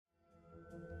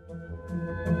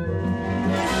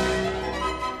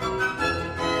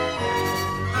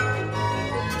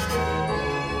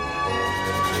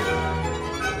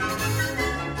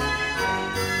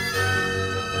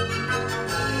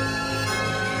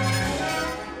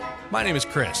My name is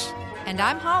Chris. And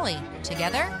I'm Holly.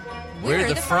 Together, We're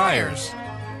the Friars.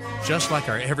 Just like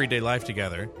our everyday life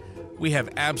together, we have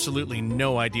absolutely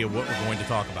no idea what we're going to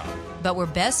talk about. But we're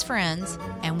best friends,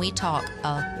 and we talk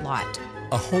a lot.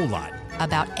 A whole lot.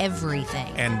 About everything.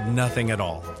 And nothing at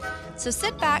all. So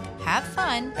sit back, have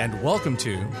fun. And welcome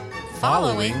to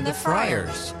Following the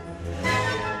Friars.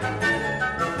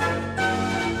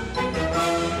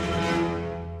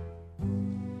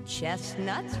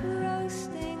 Chestnuts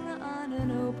roasting on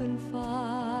an open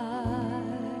fire,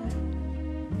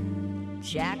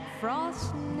 Jack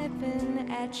Frost nipping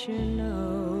at your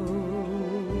nose,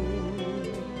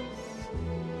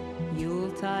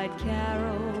 Yuletide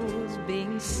carols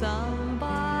being sung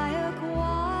by a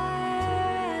choir,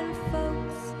 and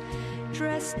folks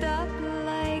dressed up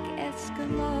like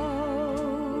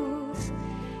Eskimos.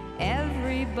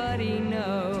 Everybody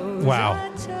knows. Wow.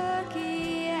 a turkey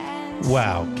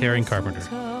Wow, Karen Carpenter.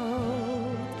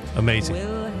 Amazing.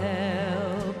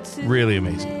 Really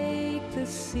amazing.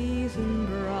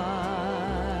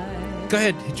 Go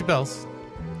ahead, hit your bells.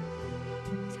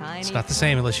 It's not the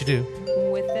same unless you do.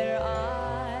 With their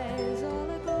eyes all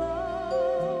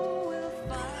aglow, we'll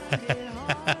find it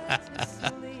hard to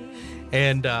sleep.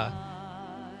 And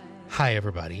hi,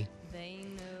 everybody.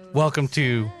 Welcome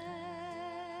to,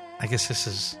 I guess this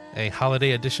is a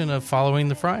holiday edition of Following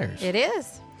the Friars. It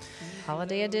is.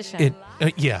 Holiday edition.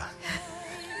 Yeah.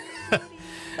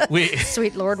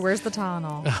 Sweet Lord, where's the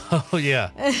Tylenol? Oh,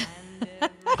 yeah.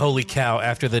 Holy cow,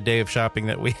 after the day of shopping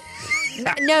that we...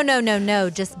 No.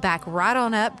 Just back right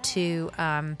on up to...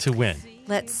 to when?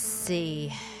 Let's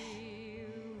see.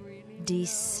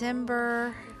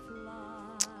 December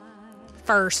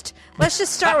 1st. Let's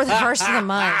just start with the first of the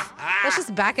month. Let's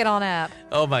just back it on up.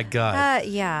 Oh, my God.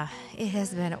 Yeah, it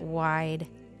has been wide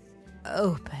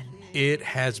open. It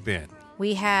has been.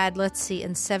 We had, let's see,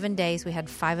 in 7 days, we had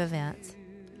 5 events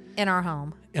in our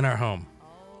home. In our home.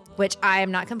 Which I am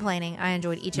not complaining. I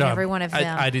enjoyed each and every one of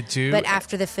them. I did too. But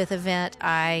after the 5th event,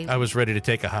 I was ready to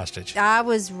take a hostage. I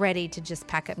was ready to just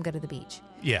pack up and go to the beach.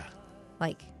 Yeah.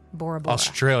 Like Bora Bora.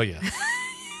 Australia.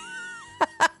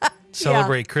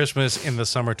 Celebrate Christmas in the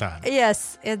summertime.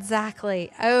 Yes, exactly.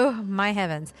 Oh, my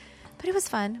heavens. But it was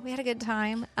fun. We had a good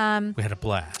time. We had a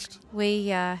blast.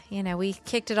 We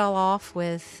kicked it all off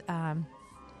with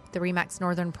the Remax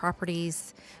Northern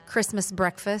Properties Christmas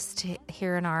breakfast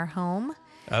here in our home.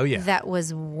 Oh, yeah. That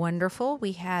was wonderful.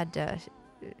 We had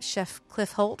Chef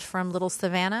Cliff Holt from Little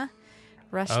Savannah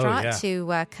Restaurant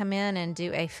to come in and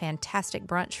do a fantastic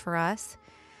brunch for us.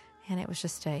 And it was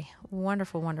just a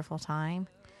wonderful, wonderful time.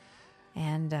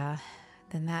 And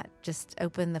then that just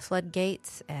opened the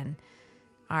floodgates, and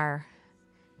our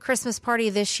Christmas party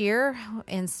this year,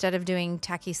 instead of doing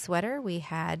tacky sweater, we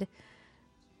had,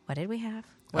 what did we have?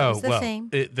 What was the theme?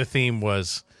 The theme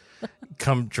was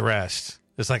come dressed.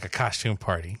 It's like a costume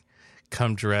party.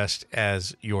 Come dressed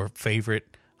as your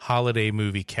favorite holiday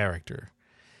movie character.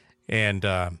 And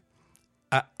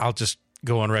I'll just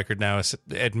go on record now as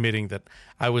admitting that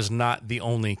I was not the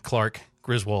only Clark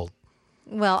Griswold.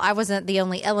 Well, I wasn't the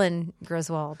only Ellen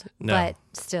Griswold, No. but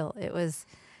still, it was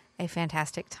a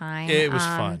fantastic time. It was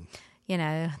fun. You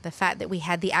know, the fact that we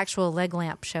had the actual leg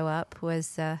lamp show up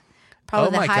was probably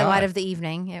Oh, the my God. highlight of the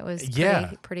evening. It was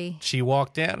pretty. She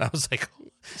walked in. I was like,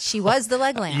 She was the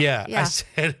leg lamp. yeah. I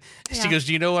said, she goes,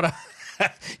 do you know what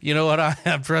I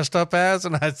am dressed up as?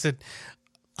 And I said,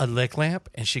 a leg lamp?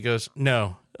 And she goes,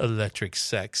 no, electric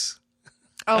sex.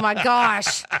 Oh my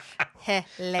gosh.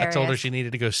 Hilarious. I told her she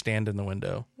needed to go stand in the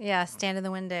window. Yeah, stand in the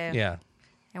window. Yeah.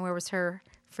 And where was her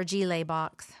Fragile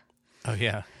box? Oh,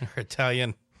 yeah. Her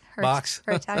Italian Her, box.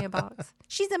 Her Italian box.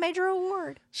 She's a major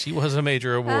award. She was a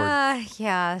major award.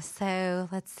 Yeah, so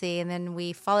let's see. And then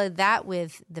we followed that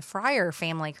with the Fryer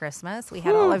family Christmas. We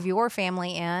had all of your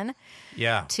family in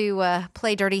Yeah. to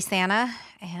play Dirty Santa.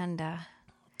 And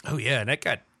Oh, yeah. And that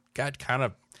got kind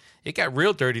of, it got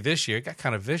real dirty this year. It got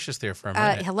kind of vicious there for a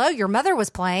minute. hello, your mother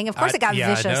was playing. Of course it got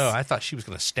vicious. Yeah, I know. I thought she was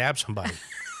going to stab somebody.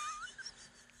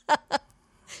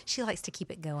 She likes to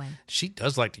keep it going. She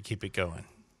does like to keep it going.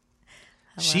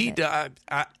 I love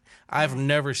it. I've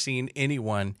never seen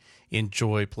anyone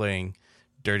enjoy playing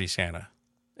Dirty Santa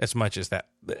as much as that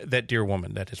dear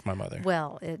woman that is my mother.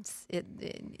 Well, it's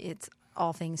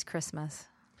all things Christmas.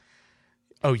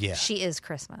 Oh yeah, She is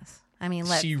Christmas. I mean,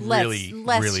 She let's really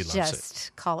loves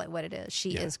just call it what it is.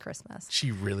 She is Christmas.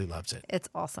 she really loves it. It's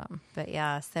awesome. But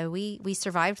yeah, so we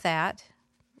survived that.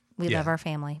 We Yeah. love our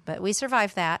family, but we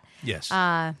survived that. Yes.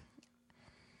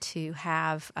 To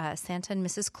have Santa and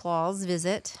Mrs. Claus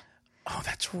visit, oh,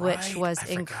 that's right. which was I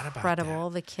forgot about incredible.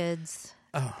 that. The kids,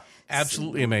 Oh,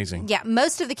 absolutely amazing. yeah,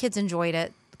 most of the kids enjoyed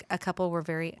it. a couple were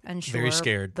very unsure, Very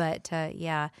scared. But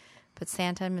yeah, but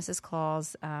Santa and Mrs.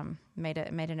 Claus made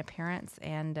an appearance,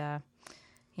 and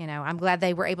I'm glad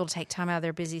they were able to take time out of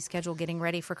their busy schedule getting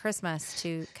ready for Christmas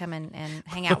to come in and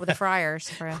hang out with the Friars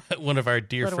for one of our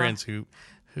dear friends who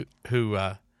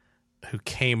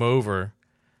came over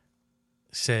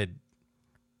said,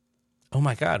 "Oh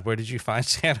my God, where did you find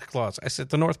Santa Claus?" I said,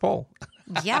 "The North Pole."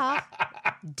 Yeah,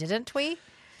 didn't we?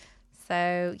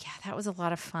 So yeah, that was a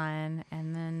lot of fun,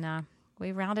 and then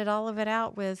we rounded all of it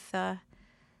out with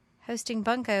hosting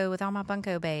Bunko with all my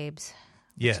Bunko babes.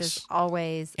 Yes, which is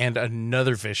always and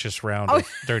another vicious round of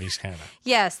Dirty Santa.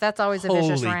 Yes, that's always a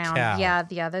vicious Holy round. cow.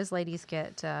 Yeah, those ladies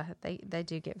get they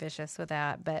do get vicious with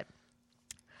that, but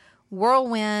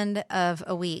whirlwind of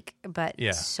a week, but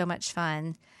Yeah. so much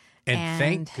fun. And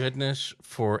thank goodness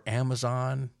for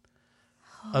Amazon.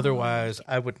 Otherwise,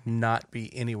 I would not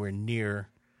be anywhere near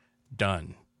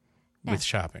done with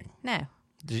shopping. No.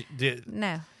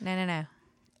 No.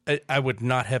 I would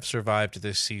not have survived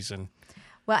this season.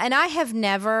 Well, and I have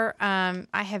never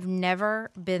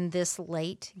been this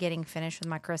late getting finished with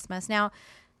my Christmas. Now,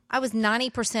 I was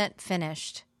 90%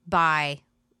 finished by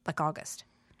like August.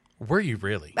 Were you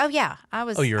really? Oh yeah, I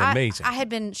was. Oh, you're amazing. I had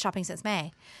been shopping since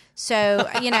May, so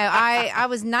I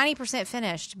was 90%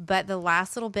 finished. But the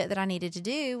last little bit that I needed to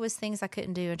do was things I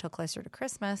couldn't do until closer to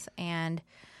Christmas. And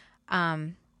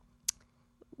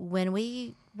when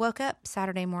we woke up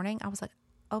Saturday morning, I was like,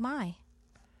 "Oh my,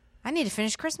 I need to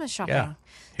finish Christmas shopping." Yeah,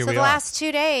 here so we the are. last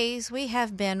 2 days we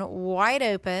have been wide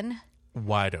open.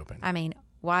 Wide open. I mean,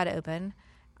 wide open.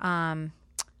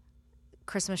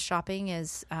 Christmas shopping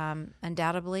is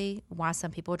undoubtedly why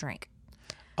some people drink.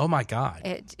 Oh my God!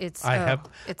 It's it's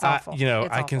awful. It's I awful.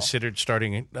 considered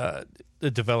starting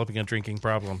developing a drinking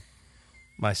problem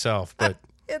myself, but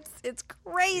it's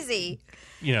crazy.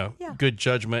 Yeah. good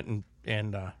judgment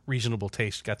and reasonable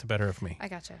taste got the better of me. I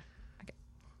gotcha.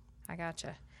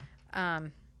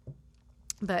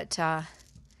 But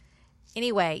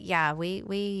anyway, yeah,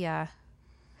 we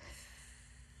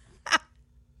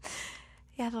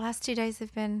yeah, the last 2 days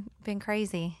have been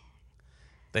crazy.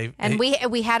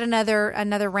 We had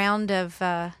another round of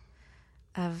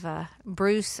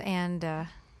Bruce and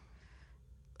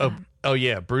Oh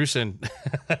yeah, Bruce and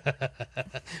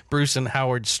Bruce and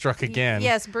Howard struck again.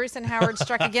 yes, Bruce and Howard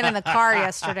struck again in the car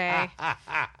yesterday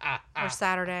or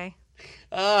Saturday.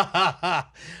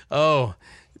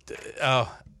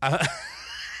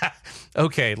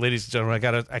 Okay, ladies and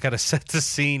gentlemen, I gotta set the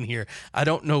scene here. I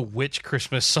don't know which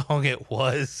Christmas song it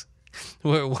was.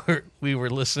 We were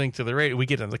listening to the radio. We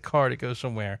get in the car to go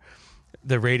somewhere.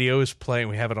 The radio is playing.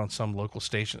 We have it on some local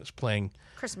station. It's playing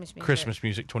Christmas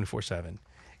music 24/7,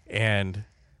 and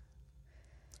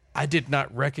I did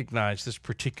not recognize this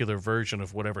particular version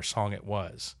of whatever song it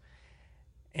was,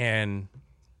 and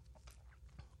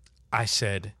I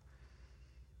said,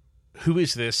 "Who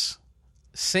is this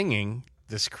singing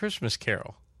this Christmas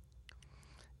carol?"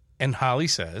 And Holly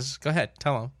says, "Go ahead,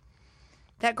 tell him."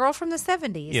 That girl from the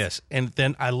 70s. Yes. And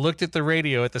then I looked at the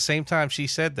radio at the same time she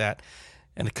said that,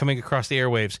 and coming across the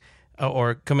airwaves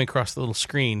or coming across the little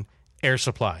screen, Air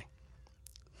Supply.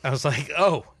 I was like,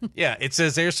 "Oh, yeah, it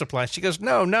says Air Supply." She goes,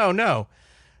 No.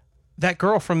 That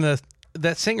girl from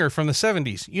that singer from the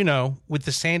 70s, with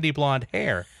the sandy blonde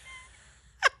hair.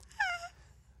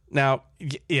 Now,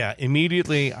 yeah,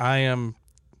 immediately I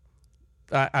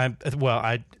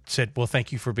said, "Well,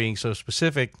 thank you for being so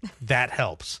specific. That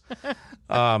helps."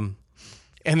 And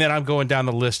then I'm going down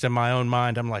the list in my own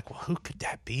mind. I'm like, "Well, who could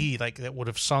that be? Like that would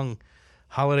have sung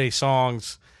holiday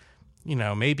songs?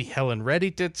 Maybe Helen Reddy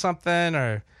did something,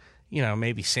 or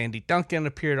maybe Sandy Duncan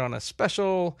appeared on a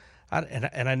special."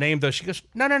 And I named those. She goes,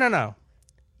 "No.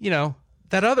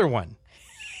 That other one."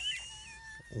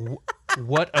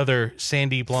 What other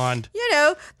sandy blonde?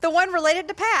 The one related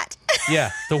to Pat.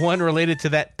 Yeah, the one related to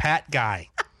that Pat guy.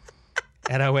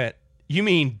 And I went, "You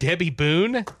mean Debbie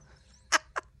Boone?"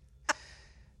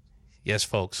 Yes,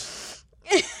 folks.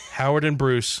 Howard and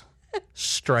Bruce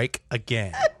strike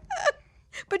again.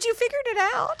 But you figured it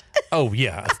out. Oh,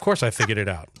 yeah, of course I figured it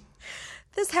out.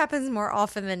 This happens more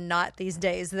often than not these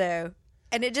days, though.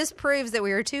 And it just proves that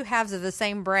we are two halves of the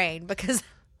same brain, because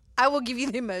I will give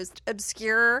you the most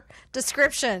obscure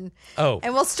description. Oh.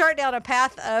 And we'll start down a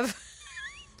path of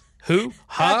Who?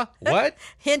 Huh? What?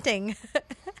 hinting.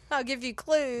 I'll give you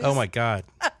clues. Oh, my God.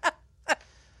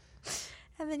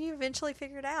 And then you eventually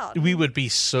figure it out. We would be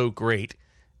so great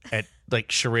at,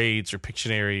 like, charades or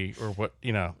Pictionary or what,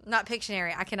 Not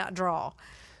Pictionary. I cannot draw.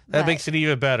 That But- makes it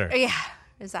even better. Yeah,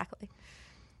 exactly.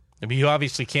 I mean, you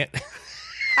obviously can't,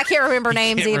 I can't remember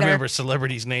names can't either. remember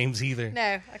celebrities' names either.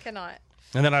 No, I cannot.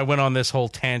 And then I went on this whole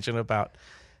tangent about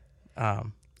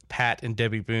Pat and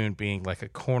Debbie Boone being like a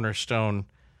cornerstone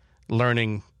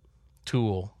learning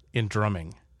tool in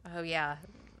drumming, Oh yeah.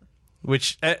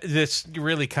 which this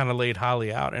really kind of laid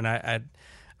Holly out, and I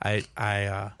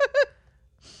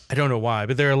don't know why,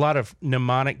 but there are a lot of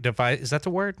mnemonic device. Is that the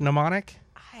word, mnemonic?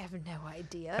 I have no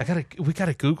idea. We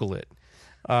gotta Google it.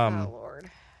 Oh Lord.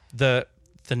 The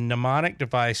mnemonic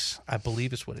device, I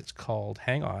believe, is what it's called.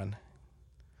 Hang on.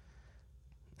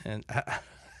 And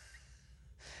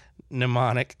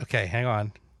mnemonic. Okay, hang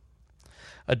on.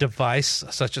 A device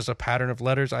such as a pattern of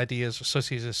letters, ideas,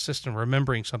 associated with a system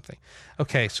remembering something.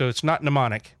 Okay, so it's not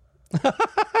mnemonic.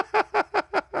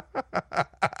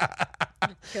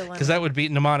 Because that would be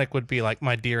mnemonic would be like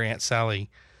my dear Aunt Sally,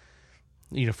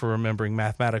 for remembering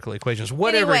mathematical equations.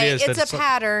 Whatever anyway, it is, it's a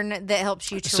pattern that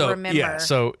helps you to remember. Yeah.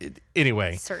 So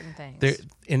anyway, certain things. There,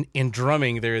 in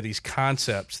drumming, there are these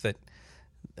concepts that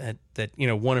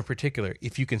one in particular.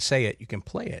 If you can say it, you can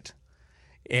play it,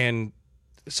 and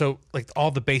so like all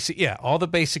the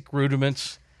basic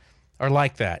rudiments are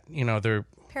like that. They're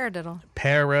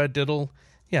paradiddle.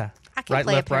 Yeah. I can right,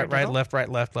 play left, a right, paradiddle. left, right,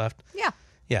 left, left. Yeah.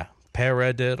 Yeah.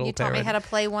 Paradiddle. You taught me how to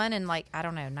play one in 9th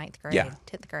grade,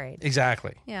 10th grade.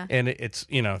 Exactly. Yeah. And it's,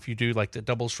 if you do like the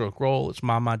double stroke roll, it's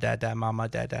mama, dada, mama,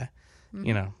 dada,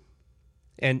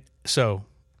 And so.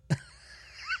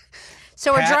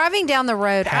 So we're driving down the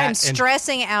road. I'm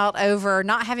stressing out over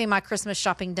not having my Christmas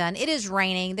shopping done. It is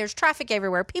raining. There's traffic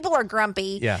everywhere. People are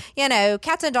grumpy. Yeah.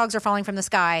 Cats and dogs are falling from the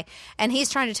sky. And he's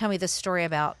trying to tell me this story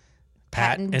about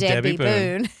Pat and Debbie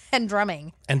Boone and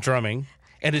drumming.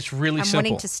 And it's really I'm simple.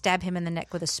 wanting to stab him in the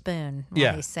neck with a spoon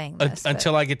while he's saying this.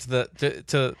 Until I get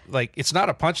to like, it's not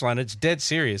a punchline. It's dead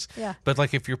serious. Yeah. But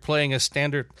like if you're playing a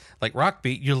standard like rock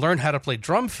beat, you learn how to play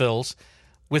drum fills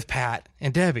with Pat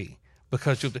and Debbie.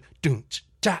 Because you'll do doont,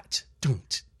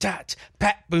 dot,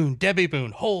 Pat Boone, Debbie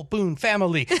Boone, whole Boone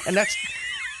family. And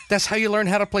that's how you learn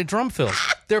how to play drum fills.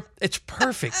 It's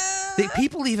perfect.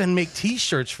 People even make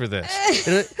T-shirts for this.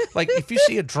 Like if you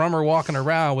see a drummer walking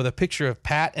around with a picture of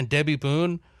Pat and Debbie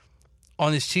Boone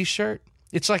on his T-shirt,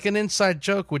 it's like an inside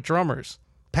joke with drummers.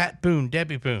 Pat Boone,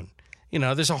 Debbie Boone.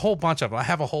 There's a whole bunch of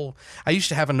them. I used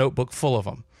to have a notebook full of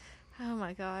them. Oh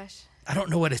my gosh. I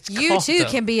don't know what it's called. You too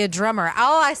can be a drummer.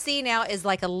 All I see now is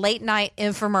like a late night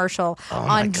infomercial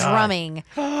on drumming.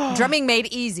 Drumming made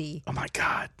easy. Oh my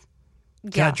God.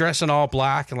 Can I dress in all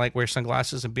black and like wear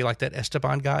sunglasses and be like that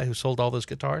Esteban guy who sold all those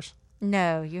guitars?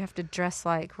 No, you have to dress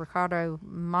like Ricardo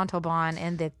Montalban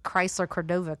in the Chrysler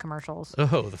Cordova commercials.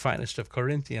 Oh, the finest of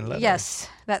Corinthian leather. Yes,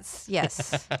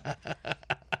 yes.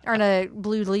 Or in a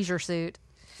blue leisure suit.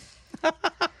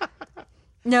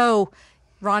 No,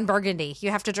 Ron Burgundy. You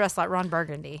have to dress like Ron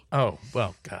Burgundy. Oh,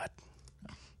 well, God.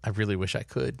 I really wish I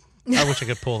could. I wish I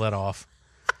could pull that off.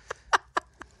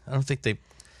 I don't think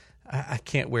I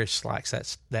can't wear slacks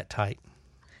that tight.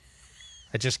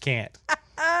 I just can't.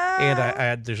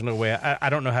 And there's no way. I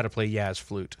don't know how to play Yaz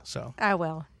flute. So. Oh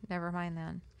well, never mind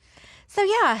then. So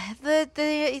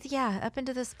yeah, up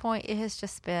until this point, it has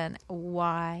just been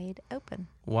wide open.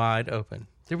 Wide open.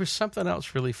 There was something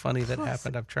else really funny that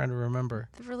happened. I'm trying to remember.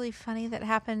 Really funny that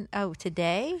happened. Oh,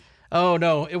 today? Oh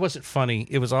no, it wasn't funny.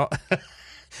 It was all.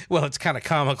 Well, it's kind of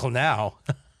comical now.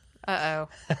 Uh-oh.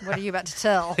 What are you about to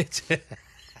tell?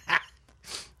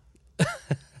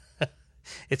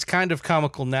 It's kind of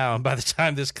comical now, and by the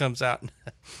time this comes out,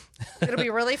 it'll be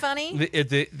really funny.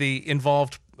 The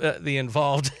involved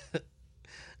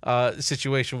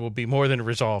situation will be more than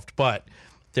resolved. But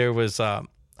there was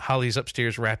Holly's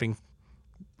upstairs wrapping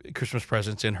Christmas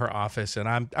presents in her office, and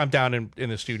I'm down in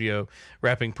the studio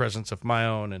wrapping presents of my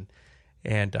own,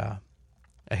 and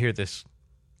I hear this,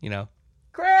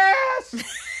 Chris,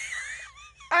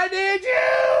 I need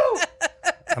you,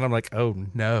 and I'm like, oh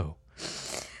no.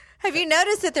 Have you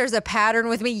noticed that there's a pattern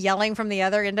with me yelling from the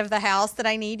other end of the house that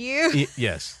I need you?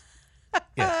 Yes.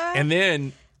 And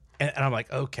then, and I'm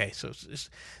like, okay, so it's just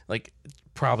like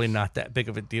probably not that big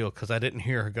of a deal because I didn't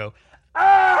hear her go,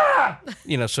 ah!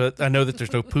 So I know that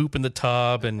there's no poop in the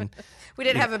tub. And we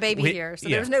didn't have a baby here, so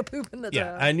there was no poop in the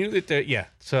tub. I knew that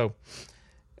so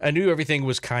I knew everything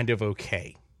was kind of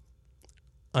okay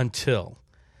until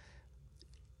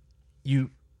you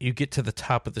get to the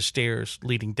top of the stairs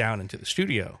leading down into the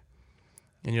studio.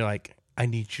 And you're like, I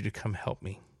need you to come help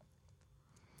me.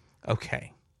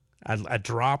 Okay. I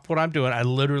dropped what I'm doing. I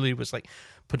literally was like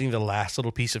putting the last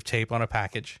little piece of tape on a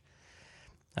package.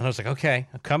 And I was like, okay,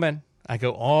 I'm coming. I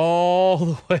go all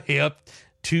the way up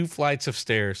 2 flights of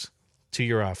stairs to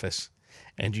your office.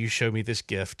 And you show me this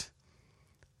gift.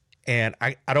 And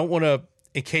I don't want to,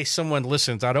 in case someone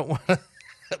listens, I don't want to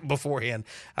beforehand.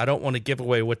 I don't want to give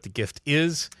away what the gift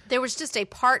is. There was just a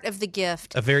part of the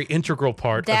gift A very integral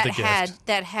part of the gift.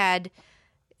 that had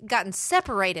gotten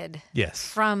separated Yes.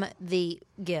 from the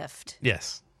gift.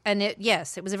 Yes. And it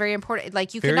was a very important.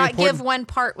 Like, you Very could not important. give one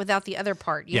part without the other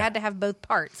part. You Yeah. had to have both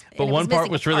parts. But And it one part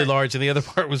missing was a really part. large and the other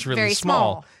part was really Very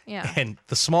small. small. Yeah. And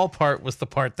the small part was the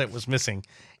part that was missing.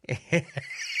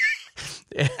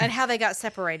 And how they got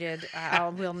separated,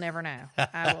 we'll never know.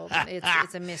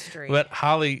 It's a mystery. But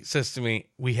Holly says to me,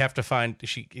 we have to find,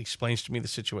 she explains to me the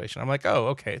situation. I'm like, oh,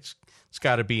 okay, it's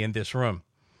got to be in this room.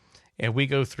 And we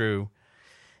go through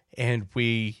and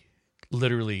we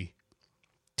literally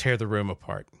tear the room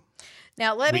apart.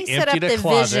 Now let we me set up emptied a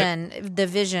closet. the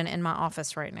vision in my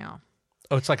office right now.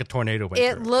 Oh, it's like a tornado went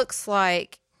It through. looks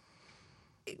like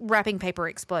wrapping paper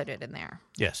exploded in there.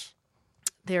 Yes.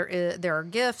 There are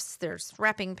gifts, there's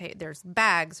wrapping paper, there's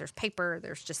bags, there's paper,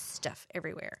 there's just stuff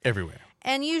everywhere. Everywhere.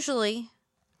 And usually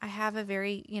I have a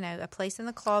very, a place in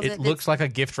the closet. It looks like a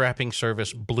gift wrapping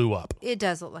service blew up. It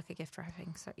does look like a gift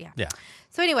wrapping. So yeah. Yeah.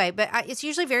 So anyway, but it's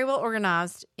usually very well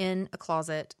organized in a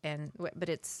closet, but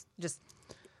it's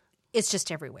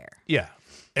just everywhere. Yeah.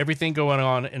 Everything going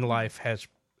on in life has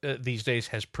these days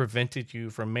has prevented you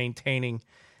from maintaining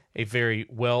a very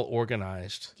well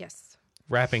organized Yes.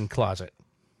 wrapping closet.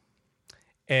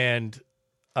 And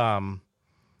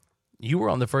you were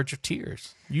on the verge of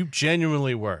tears. You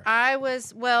genuinely were. I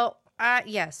was,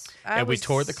 yes. And we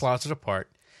tore the closet apart.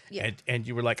 Yeah. And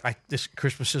you were like, this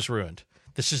Christmas is ruined.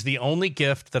 This is the only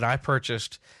gift that I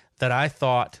purchased that I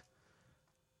thought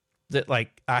that,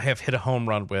 like, I have hit a home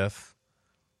run with.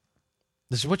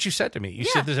 This is what you said to me. You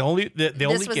said this is only the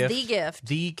only was gift.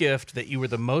 the gift. That you were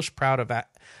the most proud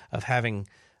of having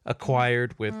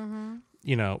acquired with,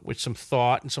 with some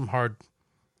thought and some hard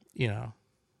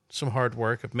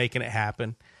work of making it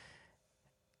happen.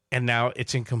 And now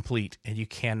it's incomplete, and you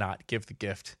cannot give the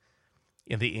gift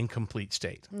in the incomplete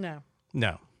state. No.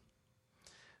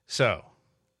 So,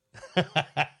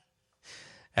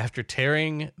 after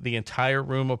tearing the entire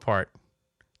room apart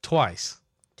twice,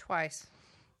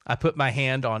 I put my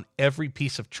hand on every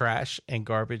piece of trash and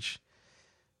garbage.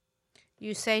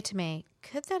 You say to me,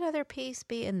 could that other piece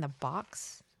be in the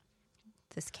box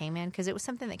this came in? Because it was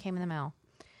something that came in the mail.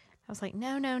 I was like,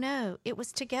 no. It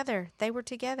was together. They were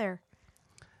together.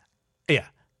 Yeah.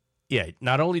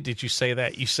 Not only did you say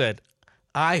that, you said,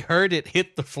 I heard it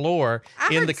hit the floor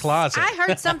in the closet. I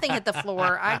heard something hit the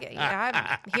floor.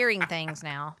 I'm hearing things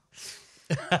now.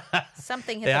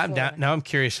 Something hit the floor. Now I'm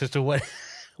curious as to what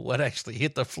actually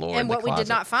hit the floor and in the what closet. we did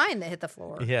not find that hit the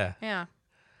floor. Yeah. Yeah.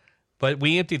 But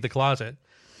we emptied the closet.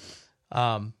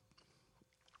 And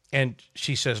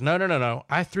she says, no.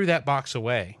 I threw that box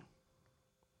away.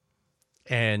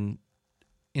 And,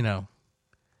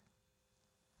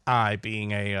 I,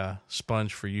 being a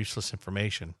sponge for useless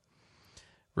information,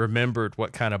 remembered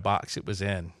what kind of box it was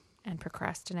in. And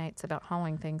procrastinates about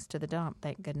hauling things to the dump,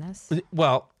 thank goodness.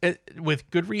 Well, with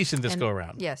good reason this go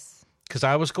around. Yes. Because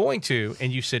I was going to,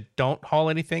 and you said, don't haul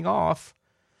anything off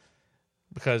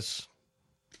because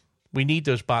we need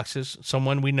those boxes.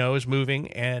 Someone we know is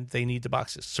moving, and they need the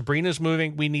boxes. Sabrina's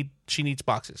moving. She needs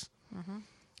boxes. Mm-hmm.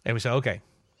 And we said, okay.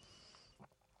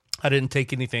 I didn't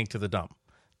take anything to the dump,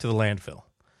 to the landfill.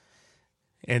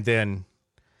 And then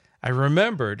I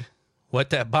remembered what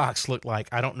that box looked like.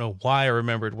 I don't know why I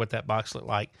remembered what that box looked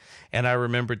like. And I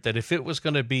remembered that if it was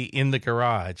going to be in the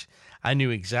garage, I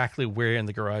knew exactly where in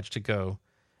the garage to go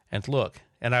and look.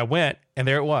 And I went, and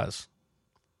there it was.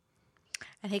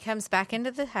 And he comes back into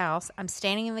the house. I'm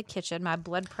standing in the kitchen. My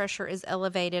blood pressure is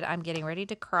elevated. I'm getting ready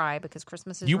to cry because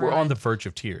Christmas is You were ruined. on the verge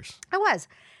of tears. I was.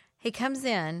 He comes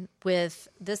in with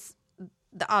the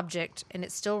object, and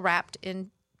it's still wrapped in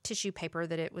tissue paper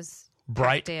that it was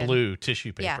Bright packed in. blue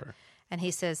tissue paper. Yeah. And he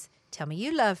says, tell me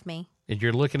you love me. And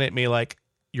you're looking at me like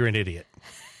you're an idiot.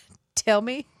 Tell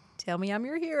me I'm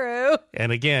your hero.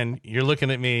 And again, you're looking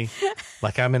at me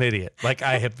like I'm an idiot. Like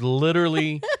I have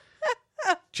literally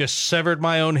just severed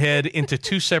my own head into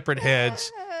two separate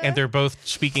heads, and they're both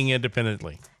speaking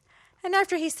independently. And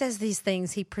after he says these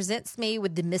things, he presents me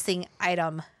with the missing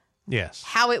item. Yes.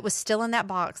 How it was still in that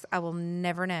box, I will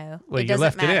never know. Well, it you doesn't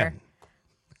left matter.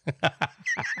 it in.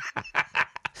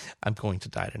 I'm going to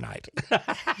die tonight.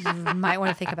 You might want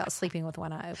to think about sleeping with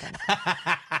one eye open.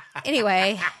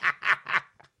 Anyway,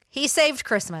 he saved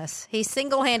Christmas. He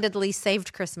single-handedly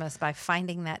saved Christmas by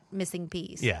finding that missing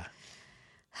piece. Yeah.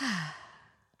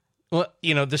 Well,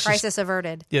 this Crisis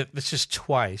averted. this is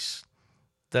twice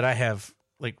that I have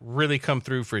really come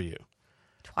through for you.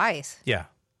 Twice. Yeah.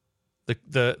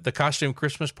 The costume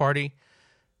Christmas party,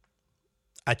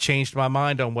 I changed my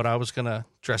mind on what I was going to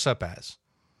dress up as.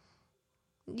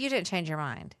 You didn't change your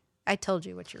mind. I told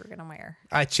you what you were going to wear.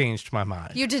 I changed my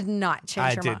mind. You did not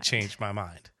change your mind. I did change my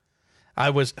mind. I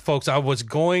was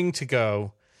going to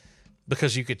go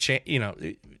because you could change,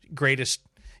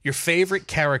 your favorite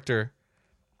character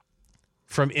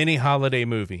from any holiday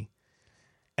movie.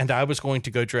 And I was going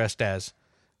to go dressed as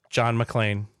John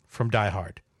McClane from Die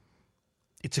Hard.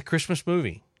 It's a Christmas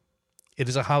movie. It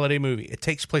is a holiday movie. It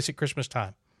takes place at Christmas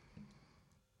time.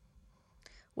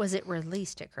 Was it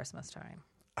released at Christmas time?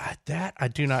 That I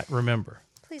do not remember.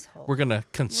 Please hold. We're going to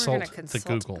consult the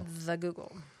Google.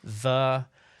 The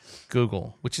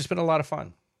Google, which has been a lot of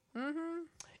fun.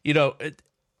 Mm-hmm.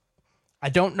 I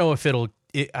don't know if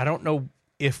I don't know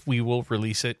if we will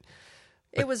release it.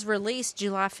 It was released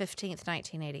July 15th,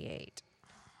 1988.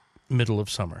 Middle of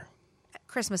summer.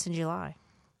 Christmas in July.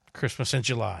 Christmas in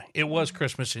July. It was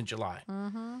Christmas in July.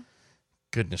 Mm-hmm.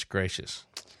 Goodness gracious.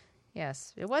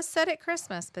 Yes, it was set at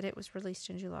Christmas, but it was released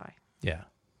in July. Yeah.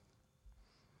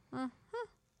 Mm-hmm.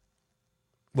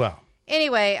 Well.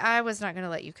 Anyway, I was not going to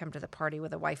let you come to the party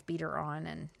with a wife beater on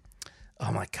and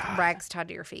oh my God, rags tied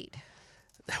to your feet.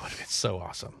 That would have been so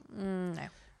awesome. No.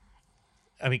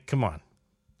 I mean, come on.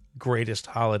 Greatest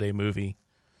holiday movie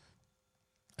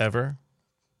ever.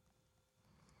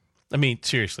 I mean,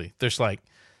 seriously, there's like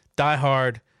Die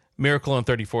Hard, Miracle on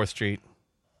 34th Street,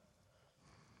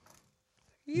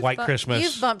 White Christmas.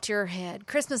 You've bumped your head.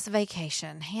 Christmas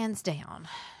Vacation, hands down.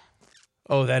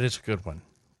 Oh, that is a good one.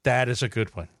 That is a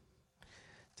good one.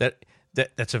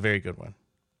 That's a very good one.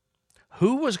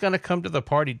 Who was going to come to the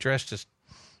party dressed as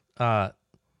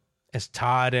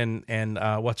Todd and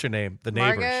what's her name? The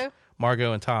neighbors.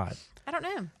 Margot and Todd. I don't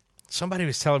know. Somebody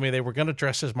was telling me they were going to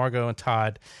dress as Margot and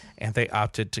Todd, and they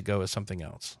opted to go as something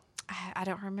else. I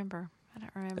don't remember.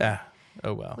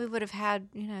 Oh, well. We would have had,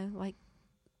 like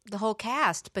the whole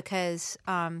cast because...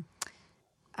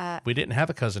 we didn't have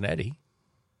a Cousin Eddie.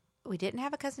 We didn't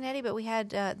have a Cousin Eddie, but we had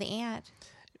the aunt.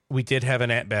 We did have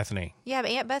an Aunt Bethany. Yeah, but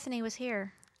Aunt Bethany was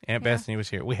here. Bethany was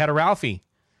here. We had a Ralphie.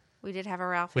 We did have a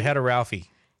Ralphie. We had a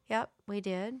Ralphie. Yep, we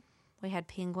did. We had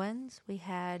penguins. We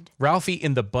had... Ralphie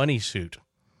in the bunny suit.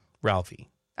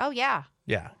 Ralphie. Oh, yeah.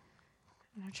 Yeah.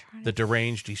 The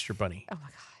deranged Easter bunny. Oh, my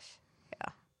gosh.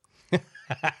 Yeah.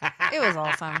 It was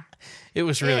awesome. It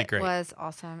was really great. It was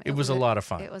awesome. It was a lot of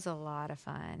fun. It was a lot of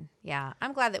fun. Yeah.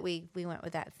 I'm glad that we went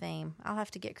with that theme. I'll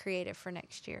have to get creative for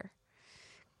next year.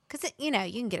 Because, you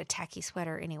can get a tacky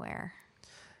sweater anywhere.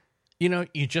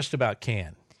 You just about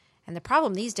can. And the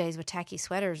problem these days with tacky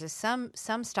sweaters is some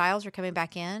styles are coming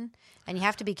back in, and you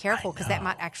have to be careful because that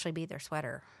might actually be their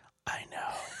sweater. I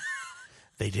know.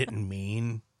 They didn't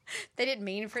mean... They didn't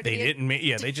mean for it They didn't mean...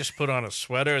 Yeah, they just put on a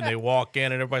sweater, and they walk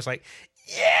in, and everybody's like,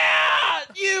 yeah,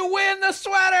 you win the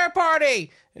sweater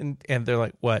party! And they're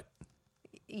like, what?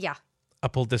 Yeah. I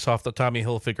pulled this off the Tommy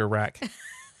Hilfiger rack.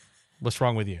 What's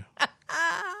wrong with you?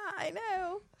 I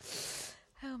know.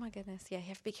 Oh, my goodness. Yeah, you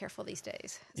have to be careful these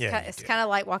days. It's kind of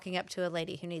like walking up to a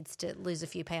lady who needs to lose a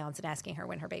few pounds and asking her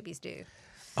when her baby's due.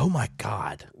 Oh, my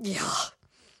God. Yeah.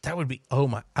 That would be,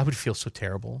 I would feel so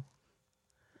terrible.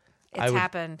 It's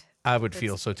happened. I would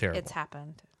feel so terrible. It's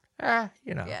happened. Yeah.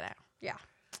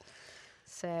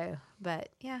 So, but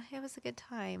yeah, it was a good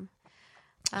time.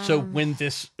 So when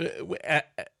this,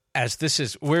 as this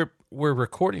is, we're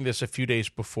recording this a few days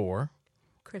before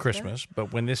Christmas,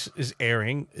 but when this is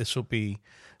airing, this will be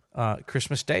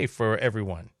Christmas Day for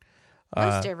everyone.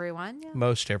 Most everyone. Yeah.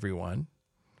 Most everyone.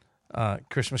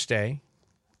 Christmas Day,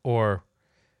 or,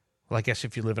 well, I guess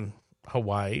if you live in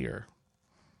Hawaii or,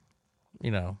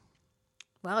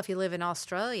 Well, if you live in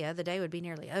Australia, the day would be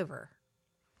nearly over.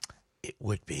 It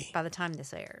would be. By the time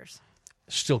this airs.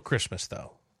 Still Christmas,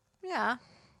 though. Yeah.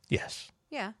 Yes.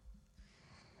 Yeah.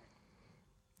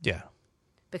 Yeah.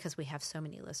 Because we have so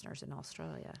many listeners in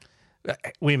Australia.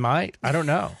 We might. I don't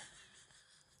know.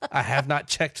 I have not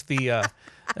checked I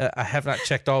have not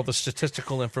checked all the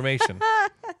statistical information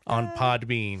on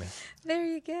Podbean. There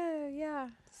you go. Yeah.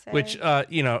 So. Which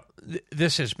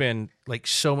this has been like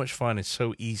so much fun. It's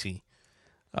so easy.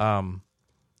 I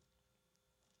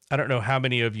don't know how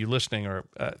many of you listening are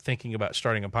thinking about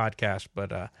starting a podcast,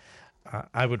 but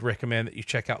I would recommend that you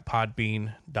check out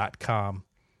podbean.com.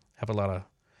 Have a lot of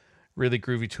really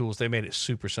groovy tools. They made it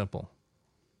super simple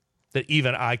that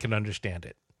even I can understand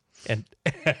it and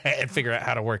and figure out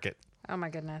how to work it. Oh my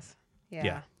goodness.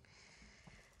 Yeah.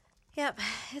 Yep.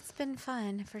 It's been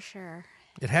fun for sure.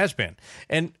 It has been.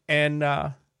 And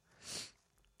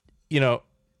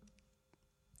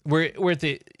we're at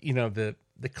the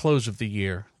close of the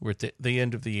year. We're at the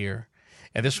end of the year.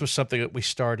 And this was something that we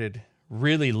started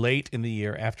really late in the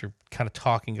year after kind of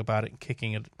talking about it and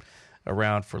kicking it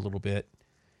around for a little bit.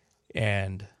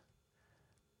 And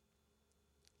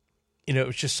it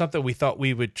was just something we thought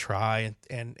we would try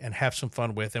and have some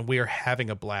fun with, and we are having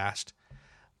a blast.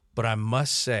 But I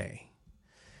must say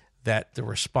that the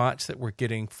response that we're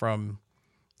getting from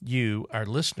you, our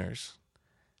listeners,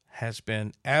 has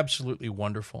been absolutely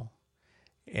wonderful.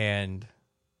 And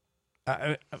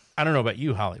I don't know about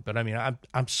you, Holly, but I mean,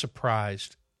 I'm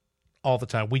surprised all the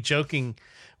time. We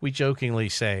jokingly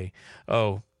say,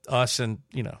 "Oh, us and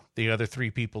the other 3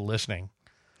 people listening,"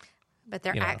 But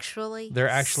they're actually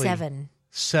 7.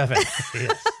 7.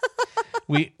 Yes.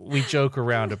 We joke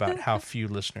around about how few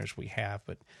listeners we have,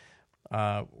 but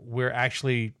we're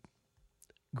actually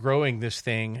growing this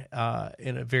thing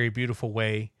in a very beautiful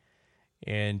way.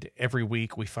 And every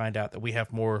week we find out that we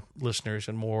have more listeners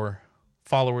and more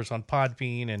followers on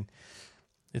Podbean, and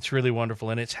it's really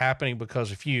wonderful. And it's happening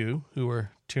because of you who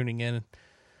are tuning in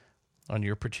on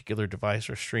your particular device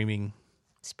or streaming.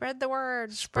 Spread the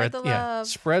word. Spread the love.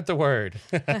 Spread the word.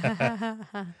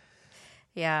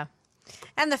 Yeah.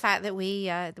 And the fact that we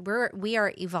are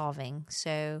evolving.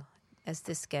 So as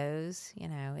this goes,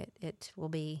 it will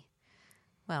be,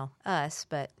 well, us,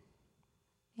 but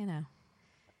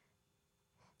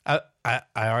I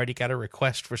already got a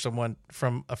request for someone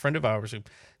from a friend of ours who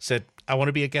said, "I want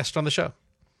to be a guest on the show."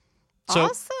 So,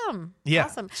 awesome. Yeah.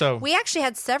 Awesome. So we actually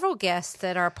had several guests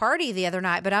at our party the other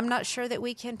night, but I'm not sure that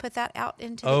we can put that out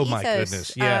into the Oh, ethos. my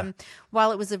goodness. Yeah.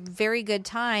 While it was a very good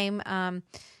time,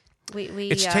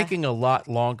 it's taking a lot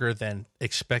longer than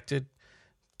expected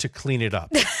to clean it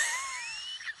up.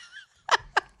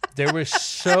 There was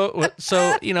so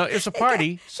it was a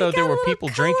party, so there were people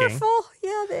drinking.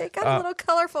 Yeah, they got a little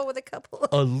colorful with a couple.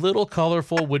 A little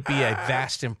colorful would be a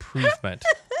vast improvement.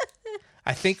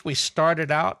 I think we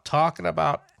started out talking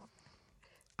about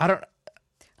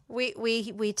We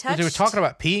touched. we were talking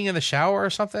about peeing in the shower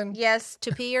or something. Yes,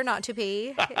 to pee or not to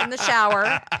pee in the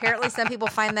shower. Apparently, some people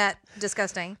find that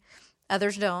disgusting.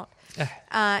 Others don't. It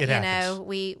happens.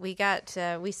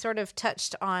 We sort of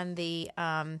touched on the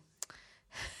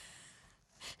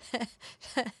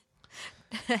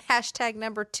hashtag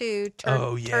number 2.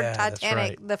 Turn that's Titanic.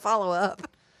 right. The follow up.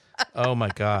 Oh my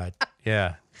God!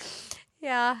 Yeah.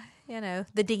 Yeah,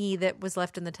 the dinghy that was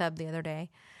left in the tub the other day.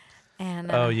 And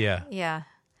yeah. Yeah.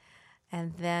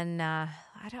 And then I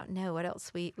don't know what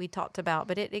else we talked about,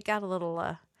 but it got a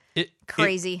little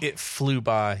crazy. It flew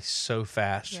by so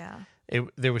fast. Yeah.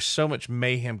 There was so much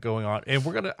mayhem going on,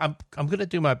 and I'm gonna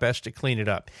do my best to clean it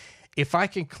up. If I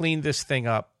can clean this thing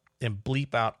up and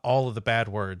bleep out all of the bad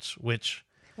words, which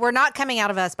were not coming out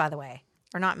of us, by the way,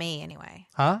 or not me anyway.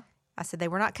 Huh? I said they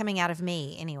were not coming out of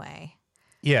me anyway.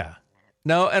 Yeah.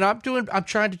 No, and I'm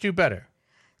trying to do better.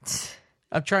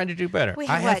 I'm trying to do better. We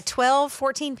have 12,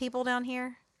 14 people down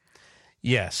here?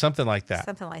 Yeah, something like that.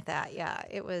 Something like that. Yeah,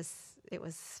 it was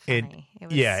funny. It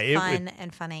was fun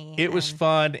and funny. It was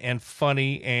fun and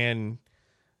funny, and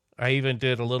I even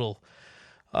did a little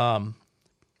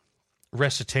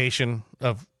recitation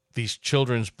of these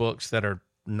children's books that are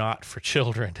not for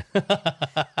children.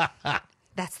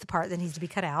 That's the part that needs to be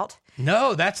cut out.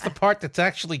 No, that's the part that's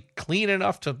actually clean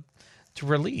enough to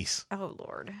release. Oh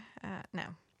Lord, no.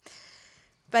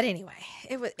 But anyway,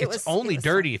 It's only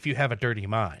dirty if you have a dirty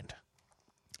mind.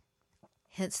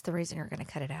 Hence the reason you're going to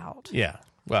cut it out. Yeah.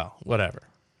 Well, whatever.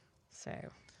 So,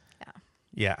 yeah.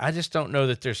 Yeah, I just don't know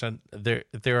that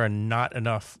there are not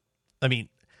enough. I mean,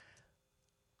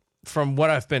 from what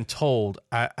I've been told,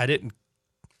 I didn't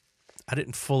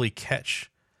fully catch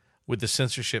with the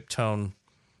censorship tone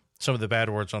some of the bad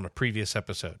words on a previous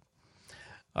episode.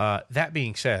 That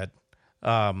being said,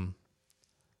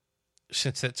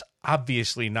 since it's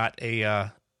obviously not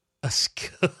a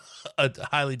skill, a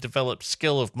highly developed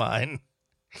skill of mine,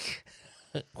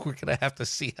 we're gonna have to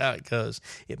see how it goes.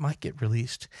 It might get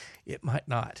released. It might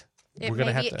not.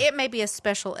 It may be a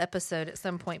special episode at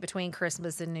some point between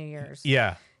Christmas and New Year's.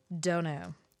 Yeah. Don't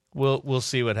know. We'll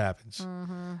see what happens.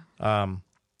 Mm-hmm.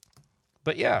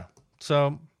 But yeah,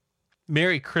 so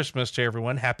Merry Christmas to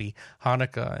everyone. Happy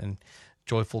Hanukkah and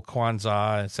joyful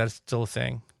Kwanzaa. Is that still a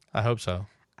thing? I hope so.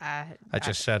 I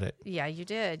just said it. Yeah, you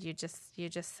did. You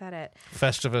just said it.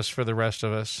 Festivus for the rest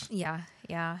of us. Yeah,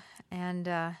 yeah.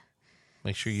 And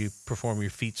make sure you perform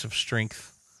your feats of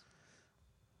strength.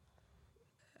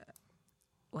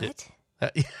 what?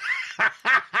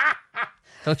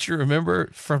 Don't you remember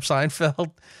from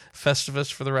Seinfeld,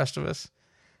 Festivus for the rest of us?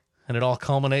 And it all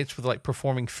culminates with like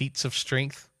performing feats of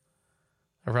strength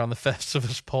around the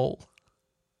Festivus pole.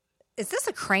 Is this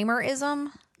a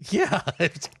Kramer-ism? Yeah.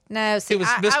 No, see,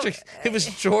 it was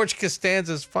George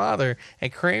Costanza's father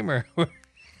and Kramer.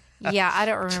 Yeah, I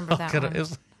don't remember that one.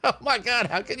 Oh my God,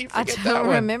 how can you forget that one? I don't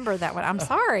remember that one. I'm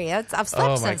sorry. I've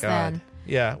slept since then.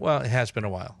 Yeah, well, it has been a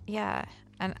while. Yeah,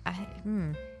 and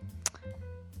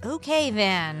okay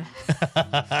then.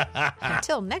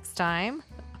 Until next time.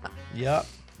 Yep.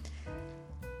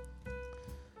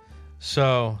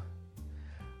 So,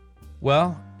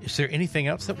 well, is there anything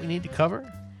else that we need to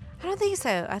cover? I don't think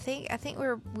so. I think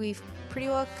we've pretty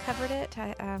well covered it.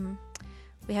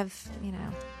 We have,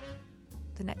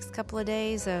 the next couple of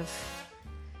days of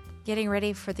getting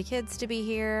ready for the kids to be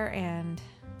here and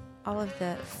all of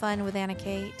the fun with Anna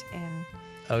Kate, and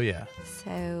oh yeah.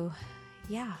 So,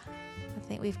 yeah, I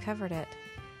think we've covered it.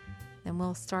 Then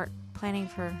we'll start planning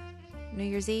for New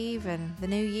Year's Eve and the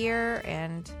new year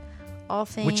and all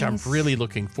things. Which I'm really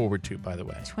looking forward to, by the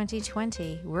way.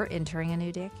 2020. We're entering a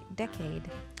new decade.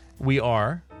 We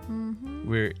are. Mm-hmm.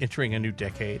 We're entering a new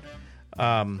decade,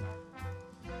 a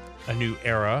new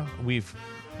era. We're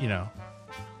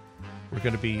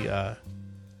going to be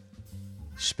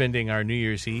spending our New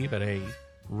Year's Eve at a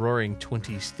Roaring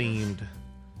Twenties themed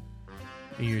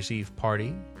New Year's Eve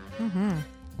party. Mm-hmm.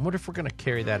 I wonder if we're going to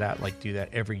carry that out, like do that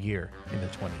every year in the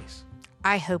 20s.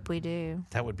 I hope we do.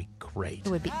 That would be great. It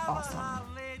would be awesome.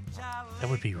 That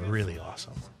would be really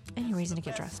awesome. Any reason to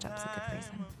get dressed up is a good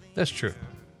reason. That's true.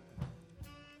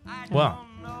 Well,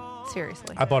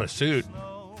 seriously. I bought a suit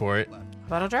for it.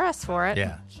 Bought a dress for it.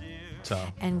 Yeah. So.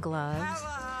 And gloves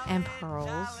and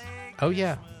pearls. Oh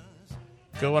yeah.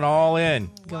 Going all in.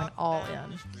 Going all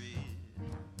in.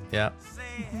 Yeah.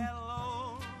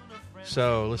 Mm-hmm.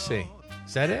 So let's see.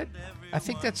 Is that it? I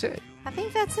think that's it. I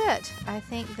think that's it. I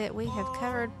think that we have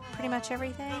covered pretty much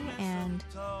everything, and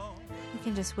we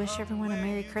can just wish everyone a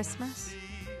Merry Christmas.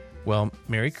 Well,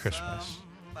 Merry Christmas.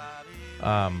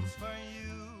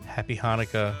 Happy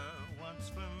Hanukkah.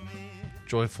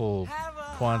 Joyful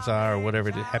Kwanzaa or whatever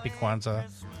it is. Happy Kwanzaa.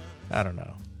 I don't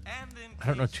know. I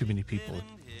don't know too many people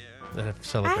that have I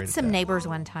celebrated had some that. neighbors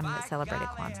one time that celebrated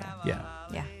Kwanzaa. Yeah.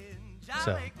 Yeah.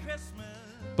 So,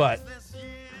 but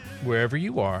wherever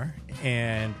you are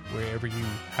and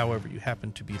however you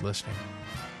happen to be listening,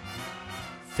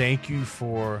 thank you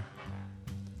for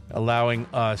allowing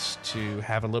us to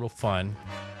have a little fun.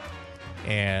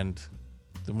 And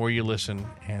the more you listen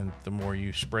and the more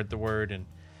you spread the word and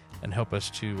help us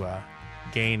to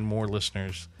gain more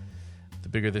listeners, the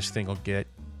bigger this thing will get.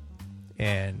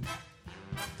 And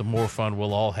the more fun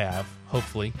we'll all have,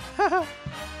 hopefully.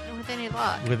 With any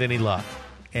luck. With any luck.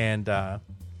 And,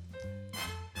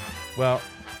 well,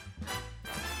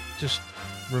 just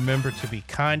remember to be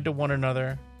kind to one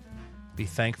another, be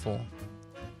thankful,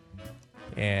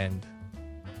 and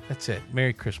that's it.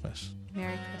 Merry Christmas.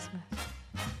 Merry Christmas.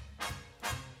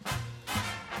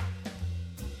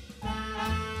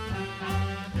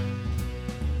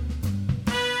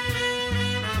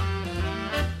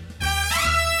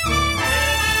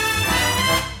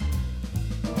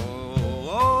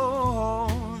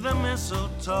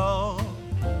 Mistletoe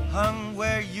hung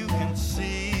where you can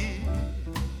see.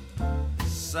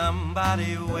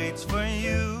 Somebody waits for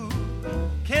you.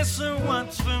 Kiss her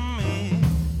once for me.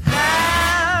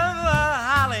 Have a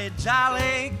holly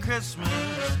jolly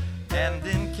Christmas. And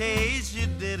in case you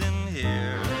didn't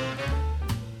hear,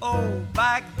 oh,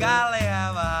 by golly,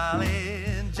 have a holly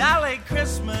jolly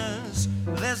Christmas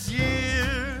this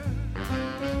year.